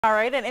All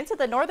right, and into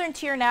the northern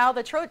tier now,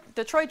 the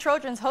Detroit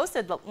Trojans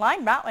hosted the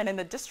Line Mountain in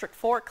the District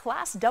 4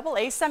 Class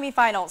AA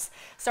semifinals.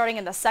 Starting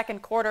in the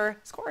second quarter,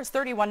 score is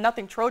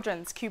 31-0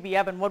 Trojans. QB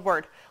Evan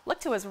Woodward. Look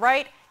to his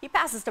right, he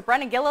passes to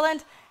Brennan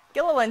Gilliland.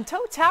 Gilliland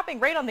toe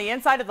tapping right on the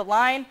inside of the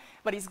line,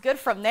 but he's good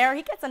from there.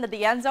 He gets into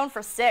the end zone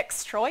for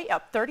 6. Troy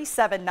up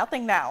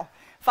 37-0 now.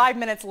 5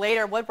 minutes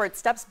later, Woodward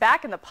steps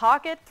back in the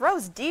pocket,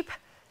 throws deep,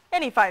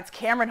 and he finds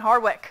Cameron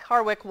Harwick.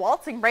 Harwick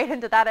waltzing right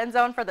into that end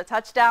zone for the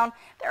touchdown.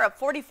 They're up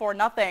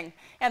 44-0,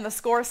 and the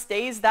score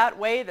stays that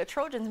way. The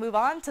Trojans move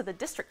on to the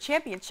district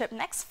championship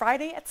next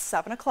Friday at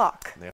 7 o'clock.